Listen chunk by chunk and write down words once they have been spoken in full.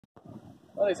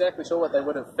Not exactly sure what they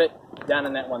would have fit down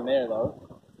in that one there,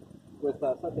 though. With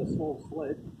such a small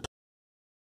sled.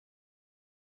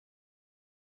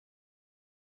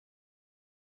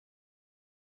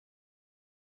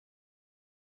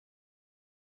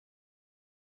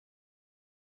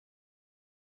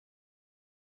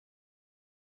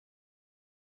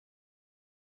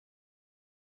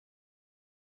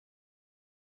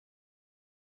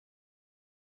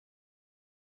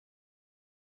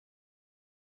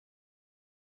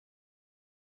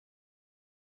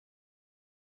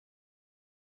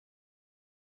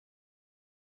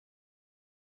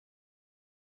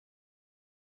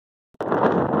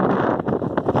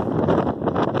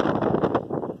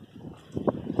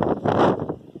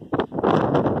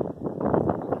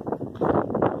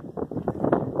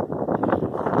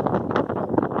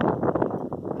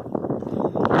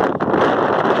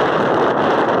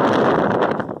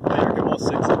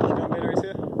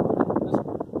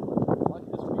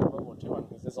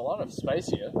 Space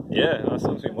here. Yeah, that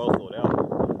seems to be well thought out.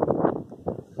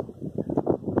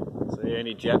 So yeah,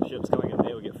 any Jap ships coming in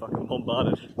there will get fucking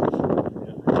bombarded.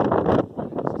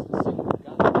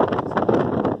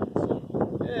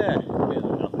 Yeah, better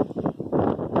than nothing.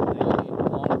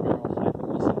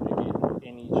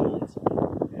 Any chance.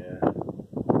 Yeah.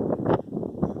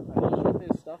 I'm not sure if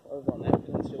there's stuff over on that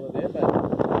peninsula there, but I'm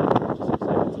just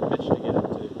excited it's a bitch to get up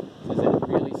to. There's that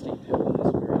really steep hill in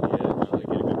this area. Yeah, actually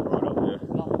get a good ride up there.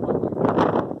 Not quite like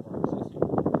that.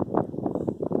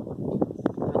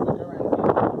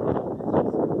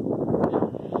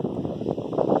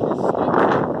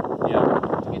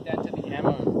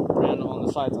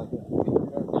 Sides like that.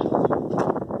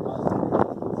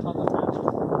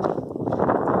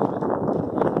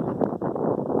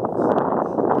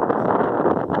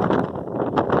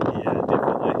 Yeah,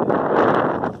 definitely.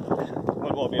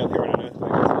 Might well be up here in an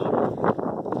earthquake, that's for sure.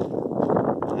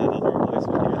 Another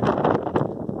replacement here.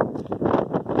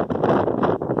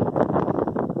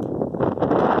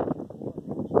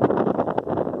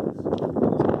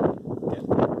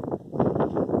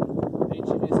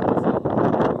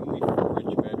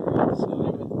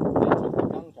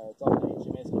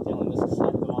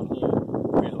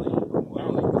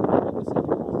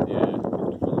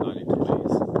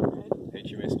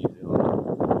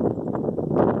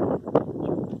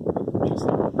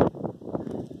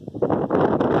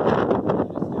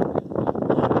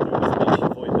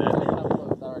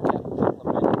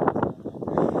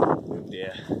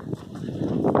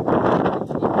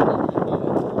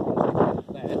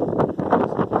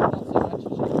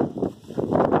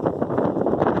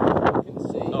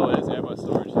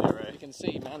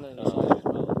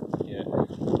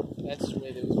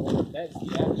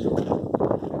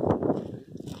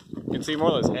 You can see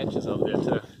more of those hatches up there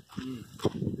too.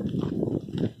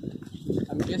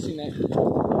 I'm guessing that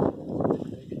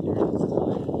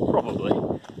probably.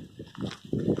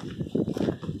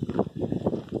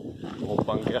 More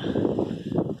bunker.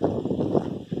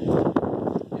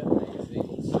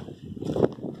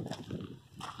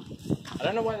 I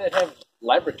don't know why they'd have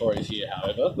laboratories here,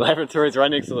 however. Laboratories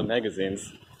right next to the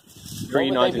magazines. What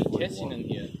would they be testing in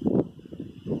here?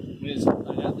 I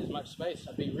doubt there's much space.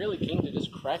 I'd be really keen to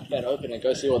just crack that open and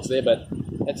go see what's there, but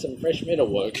that's some fresh metal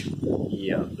work.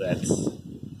 Yeah, that's...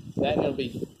 That and it'll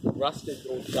be rusted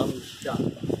or gummed shut.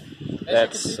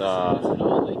 That's,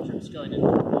 no electrics going in.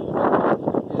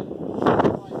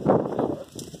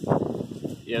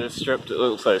 Yeah, they've stripped, it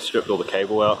looks like they've stripped all the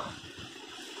cable out.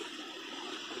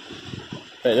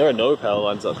 Hey, there are no power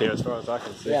lines up here as far as I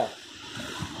can see. Yeah.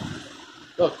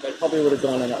 Look, they probably would have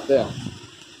gone in up there.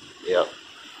 Yep.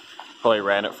 Probably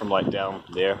ran it from like down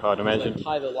there, I'd imagine. They'd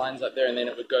tie the lines up there and then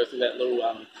it would go through that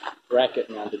little bracket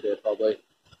mounted there, probably.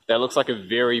 That looks like a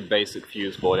very basic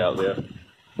fuse board out there.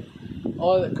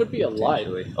 Oh, it could be a light.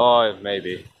 Oh,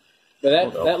 maybe.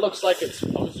 But that looks like it's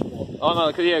post-war. Oh no,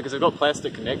 yeah, because they've got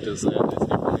plastic connectors there. It's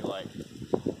definitely like,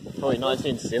 probably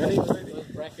 1970s maybe? Those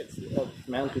brackets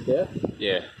mounted there?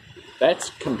 Yeah. That's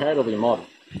comparatively modern.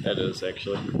 That is,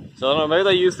 actually. So I don't know, maybe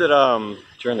they used it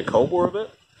during the Cold War a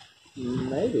bit?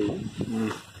 Maybe.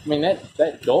 I mean,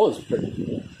 that door is pretty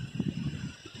cool.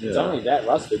 Yeah. It's only that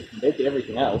rusted compared to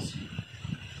everything else.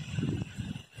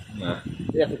 Nah.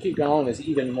 Yeah, if we keep going on, there's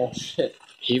even more shit.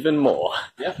 Even more?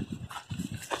 Yeah.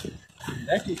 There's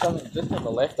actually something just on the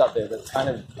left up there that's kind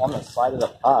of on the side of the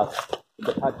path. It's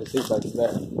a bit hard to see, but it's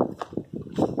there.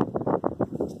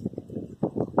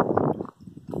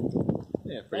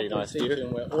 Yeah, pretty nice view.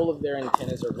 Seatoun, where all of their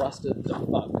antennas are rusted to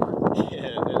fuck.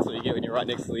 Yeah, that's what you get when you're right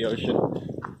next to the ocean.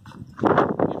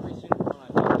 Every single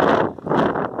time.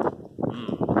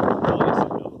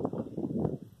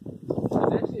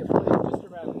 There's actually a place just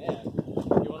around there.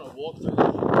 If you want to walk through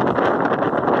the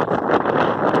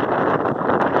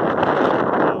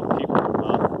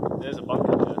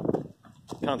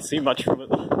can't see much from it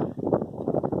though.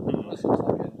 This looks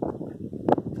like a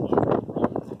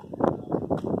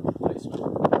basement.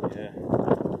 Yeah.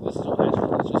 This is not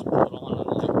natural, it's just brought on in like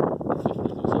the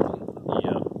 50s or something.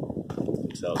 Yeah.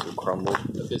 These houses will crumble.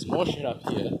 But there's more shit up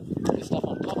here. There's stuff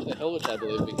on top of the hill which I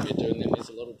believe we can get to, and then there's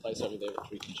a little place over there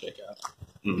which we can check out.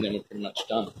 And then we're pretty much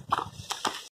done.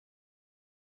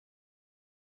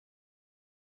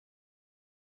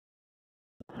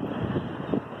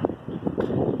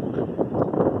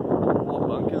 More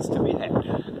bunkers to be had.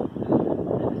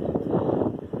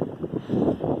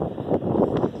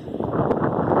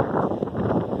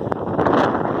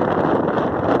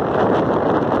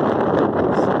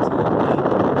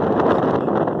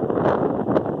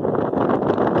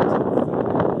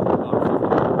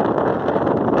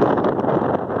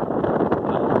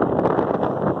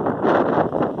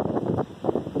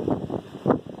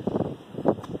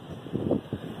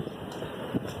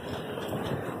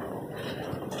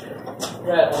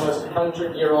 That almost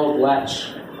 100-year-old latch.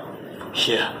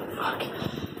 Yeah, fuck.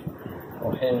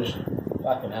 Or hinge.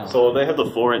 Fucking hell. So they have the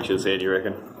 4 inches here, do you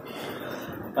reckon?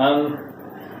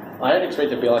 I'd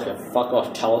expect it to be like a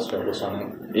fuck-off telescope or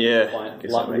something. Yeah.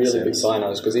 Like really big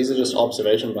binos, because these are just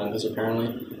observation bunkers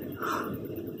apparently.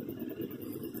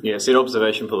 Yeah, see,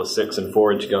 observation for the 6 and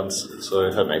 4 inch guns,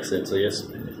 so that makes sense, I guess.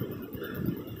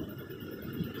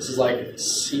 This is like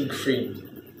Siegfried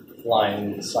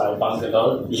line style bunker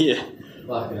though. Yeah.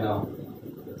 Fucking hell.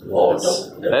 Well,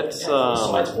 that's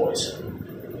Science boys.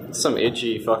 some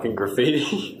edgy fucking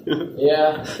graffiti.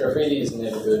 Yeah, graffiti is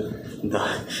never good. No.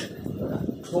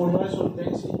 Oh, nice one,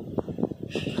 Banksy.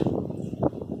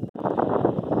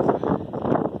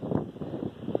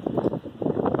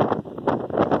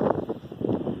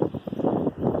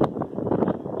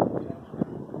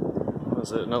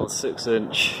 Was it another 6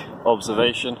 inch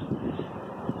observation?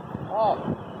 Oh,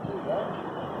 there you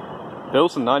go.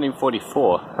 Built in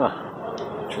 1944. Huh.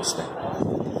 Interesting.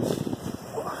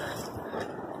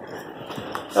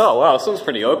 Oh wow, this one's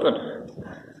pretty open.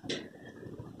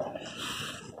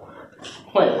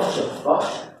 Wait, what the fuck?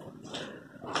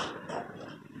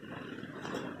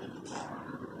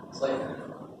 It's like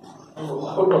a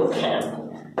hobo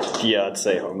camp. Yeah, I'd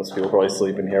say homeless people probably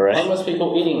sleep in here, right? Homeless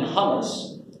people eating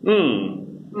hummus.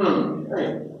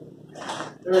 Very,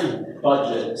 very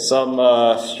budget. Some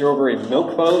strawberry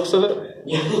milk by the looks of it.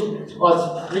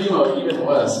 Well, it's primo, even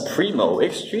worse. Primo,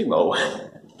 extremo.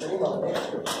 Primo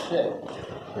extra shit.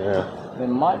 Yeah. There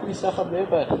might be stuff up there,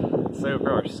 but So we've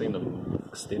probably seen them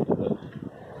extend a bit.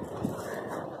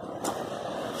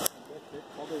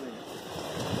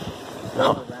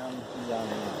 Oh.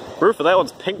 Roof of that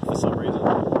one's pink for some reason.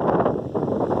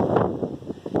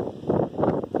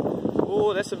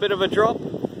 Oh, that's a bit of a drop.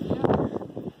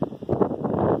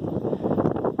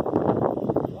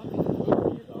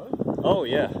 Oh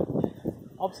yeah.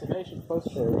 Observation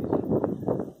post for a reason.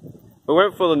 We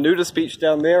went for the nudist beach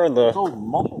down there and It's the... all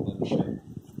mottled and shit.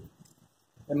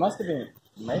 It must have been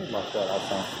made like that, I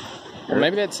think. Or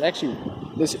maybe that's actually...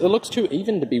 it looks too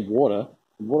even to be water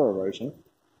erosion.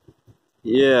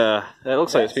 Yeah, that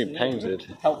looks like it's been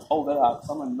painted. Help hold it up.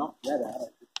 Someone knocked that out.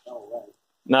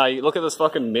 Nah, you look at this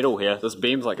fucking metal here. This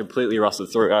beam's like completely rusted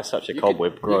through. That's such a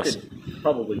cobweb. Gross. You could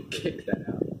probably kick that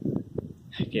out.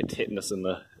 Get tetanus in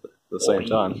the same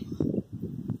time.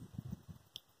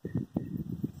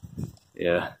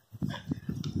 Yeah.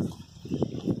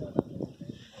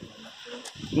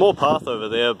 More path over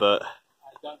there, but I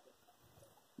don't think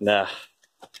nah.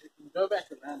 you can go back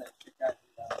around and check out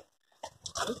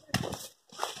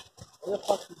where the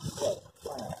fuck did you go?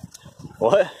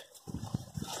 What?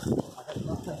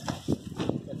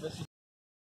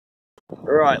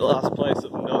 Right, last place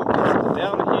of note.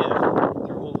 Down here,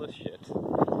 through all this shit.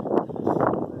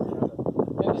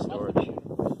 Storage.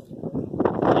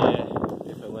 Yeah,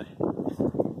 definitely.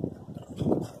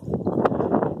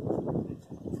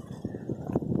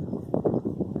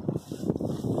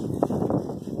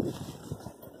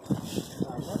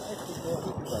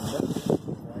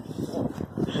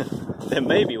 There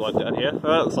may be one down here. Oh,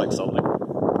 that looks like something.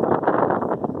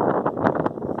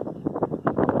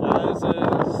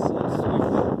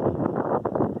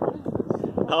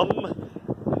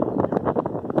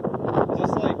 Is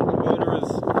this like the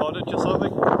murderer's cottage or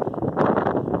something?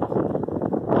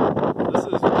 This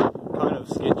is kind of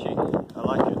sketchy. I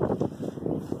like it.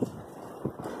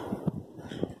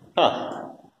 Huh.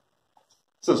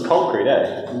 This is concrete, eh?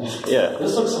 Yeah.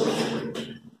 This looks like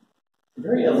a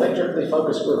very electrically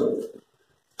focused group.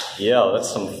 Yeah, that's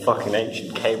some fucking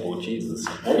ancient cable, Jesus.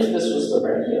 Maybe this was the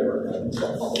radio.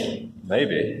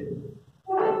 Maybe.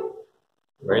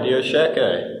 Radio Shack,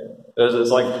 eh?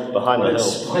 It's like behind the hill.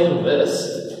 Explain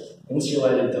this.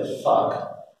 Insulated the fuck.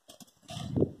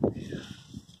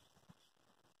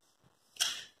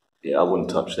 Yeah, I wouldn't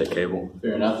touch that cable.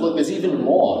 Fair enough. Look, there's even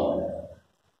more.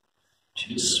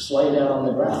 Just splayed out on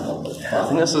the ground. I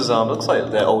think this is looks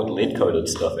like that old lead coated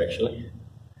stuff actually.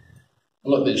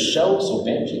 Look, there's shelves or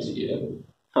benches here.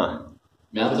 Huh.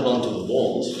 Mounted onto the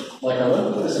walls. Like, I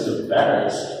wonder if this is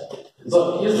barracks.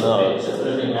 Look, here's the bench that would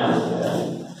have been mounted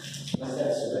there.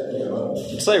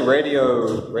 It's like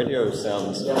radio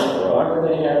sounds. Yeah, why would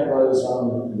they have those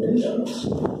windows?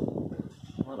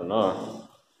 I don't know.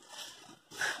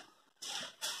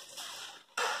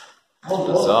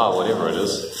 Bizarre, whatever it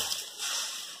is.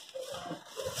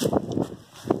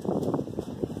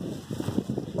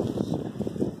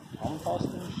 Compost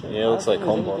and shit? Yeah, it looks like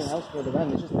compost. Else further around.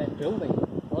 There's just that building.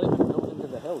 Not even building to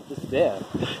the hill, just there.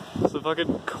 It's a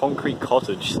fucking concrete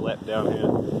cottage slapped down here.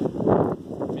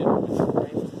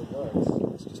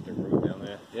 It's just a room down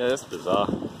there. Yeah, that's bizarre.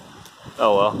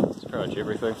 Oh well, that's pretty much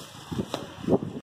everything.